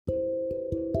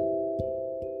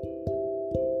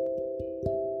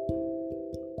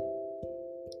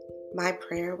My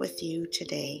prayer with you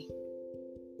today,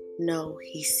 know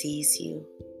He sees you.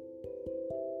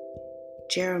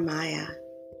 Jeremiah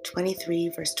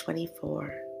 23 verse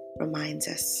 24 reminds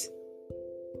us,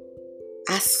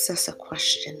 asks us a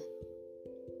question.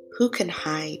 Who can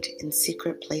hide in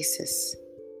secret places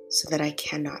so that I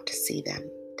cannot see them,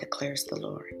 declares the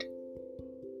Lord.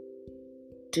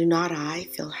 Do not I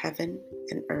fill heaven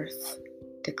and earth,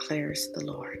 declares the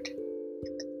Lord.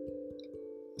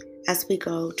 As we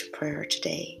go to prayer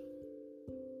today,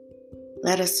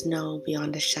 let us know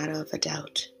beyond a shadow of a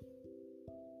doubt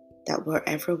that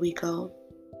wherever we go,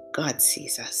 God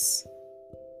sees us.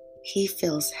 He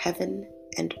fills heaven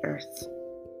and earth,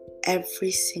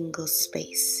 every single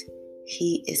space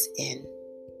He is in,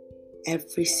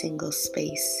 every single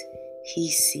space He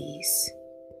sees.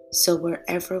 So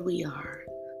wherever we are,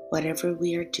 whatever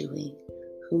we are doing,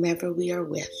 whomever we are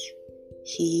with,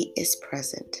 He is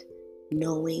present,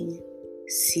 knowing,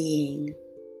 seeing,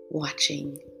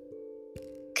 watching,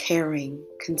 caring,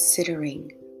 considering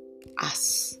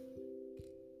us.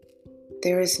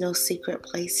 There is no secret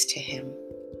place to Him.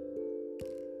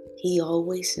 He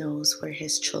always knows where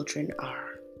His children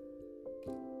are,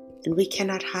 and we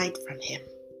cannot hide from Him,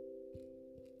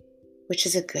 which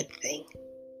is a good thing.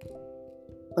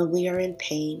 When we are in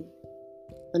pain,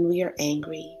 when we are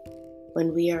angry,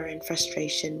 when we are in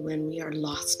frustration, when we are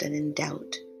lost and in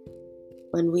doubt,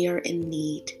 when we are in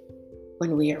need,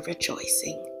 when we are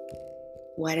rejoicing,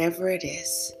 whatever it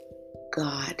is,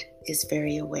 God is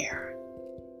very aware.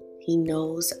 He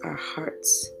knows our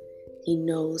hearts. He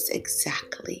knows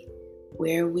exactly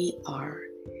where we are,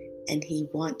 and He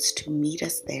wants to meet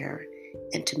us there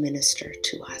and to minister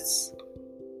to us.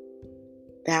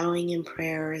 Bowing in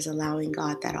prayer is allowing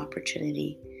God that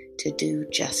opportunity to do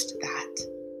just that.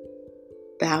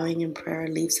 Bowing in prayer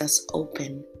leaves us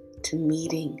open to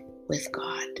meeting with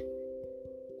God,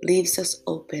 leaves us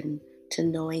open to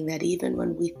knowing that even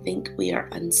when we think we are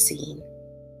unseen,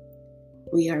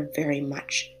 we are very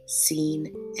much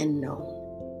seen and known.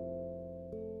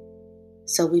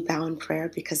 So we bow in prayer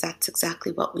because that's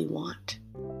exactly what we want.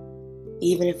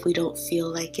 Even if we don't feel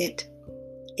like it,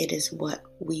 it is what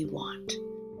we want.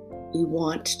 We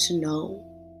want to know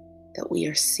that we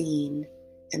are seen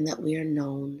and that we are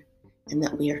known and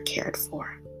that we are cared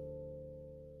for.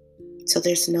 So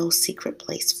there's no secret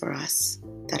place for us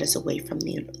that is away from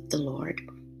the Lord.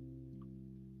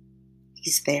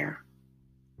 He's there.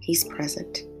 He's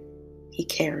present. He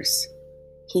cares.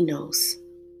 He knows.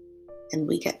 And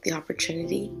we get the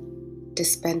opportunity to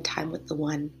spend time with the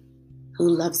one who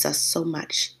loves us so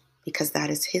much, because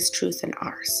that is His truth and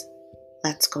ours.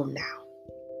 Let's go now.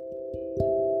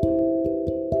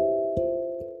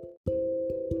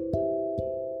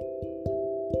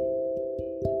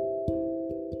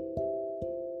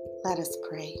 Let us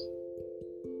pray.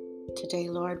 Today,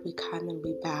 Lord, we come and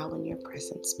we bow in your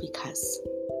presence because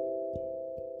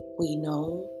we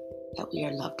know that we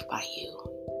are loved by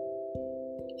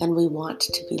you, and we want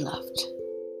to be loved.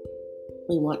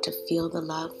 We want to feel the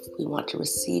love. We want to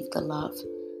receive the love.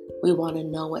 We want to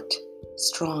know it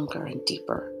stronger and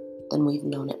deeper than we've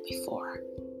known it before.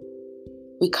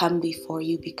 We come before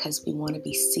you because we want to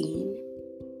be seen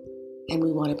and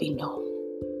we want to be known.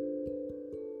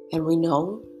 And we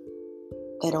know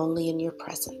that only in your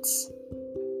presence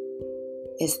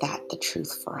is that the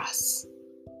truth for us.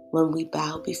 When we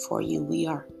bow before you, we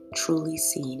are truly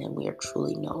seen and we are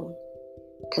truly known,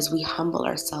 because we humble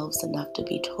ourselves enough to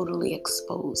be totally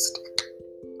exposed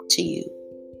to you.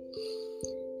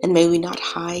 And may we not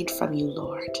hide from you,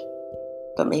 Lord,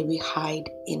 but may we hide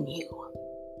in you.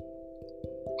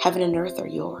 Heaven and earth are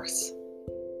yours.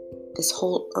 This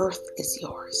whole earth is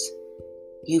yours.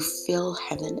 You fill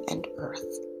heaven and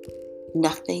earth.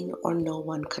 Nothing or no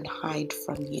one can hide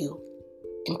from you,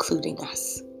 including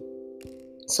us.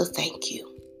 So thank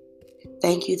you.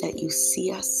 Thank you that you see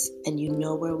us and you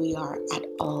know where we are at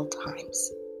all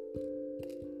times.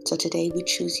 So today we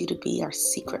choose you to be our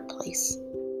secret place,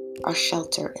 our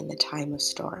shelter in the time of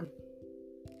storm.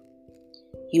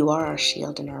 You are our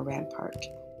shield and our rampart.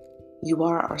 You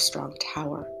are our strong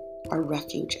tower, our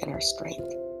refuge and our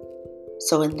strength.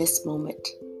 So in this moment,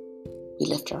 we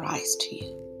lift our eyes to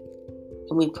you.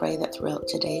 And we pray that throughout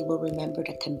today we'll remember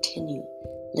to continue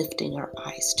lifting our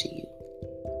eyes to you.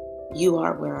 You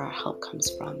are where our help comes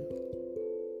from.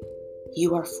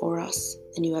 You are for us,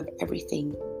 and you have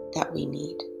everything that we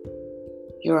need.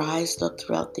 Your eyes look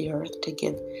throughout the earth to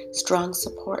give strong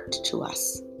support to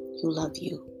us who love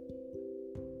you.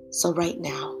 So right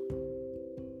now,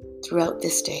 throughout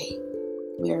this day,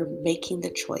 we are making the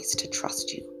choice to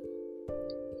trust you,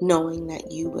 knowing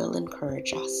that you will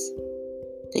encourage us,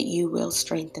 that you will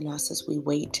strengthen us as we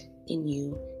wait in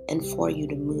you and for you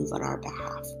to move on our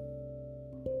behalf.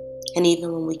 And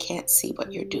even when we can't see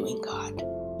what you're doing, God,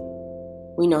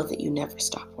 we know that you never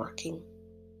stop working.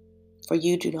 For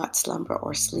you do not slumber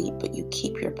or sleep, but you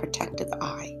keep your protective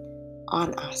eye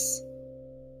on us,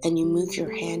 and you move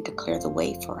your hand to clear the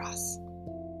way for us.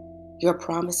 Your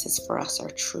promises for us are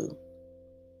true.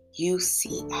 You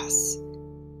see us.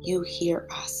 You hear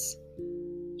us.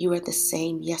 You are the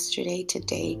same yesterday,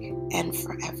 today, and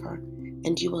forever,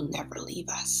 and you will never leave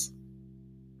us.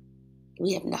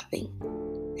 We have nothing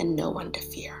and no one to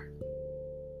fear.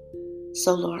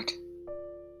 So, Lord,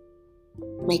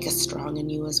 make us strong in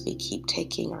you as we keep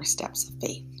taking our steps of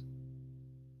faith.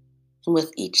 And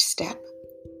with each step,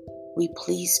 we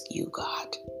please you,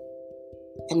 God,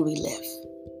 and we live.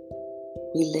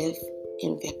 We live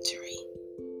in victory.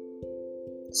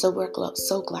 So we're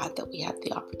so glad that we have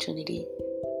the opportunity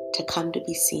to come to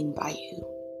be seen by you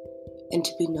and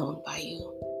to be known by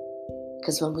you.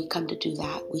 Because when we come to do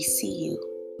that, we see you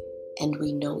and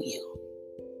we know you.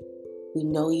 We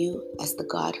know you as the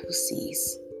God who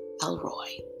sees, El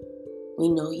Roy. We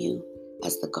know you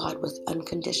as the God with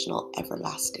unconditional,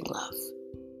 everlasting love.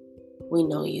 We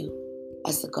know you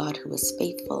as the God who is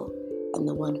faithful and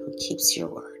the one who keeps your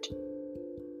word.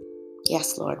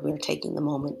 Yes, Lord, we're taking the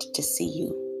moment to see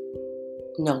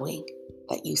you, knowing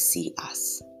that you see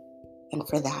us. And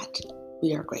for that,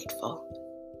 we are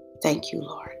grateful. Thank you,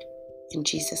 Lord. In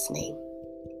Jesus' name,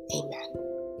 amen.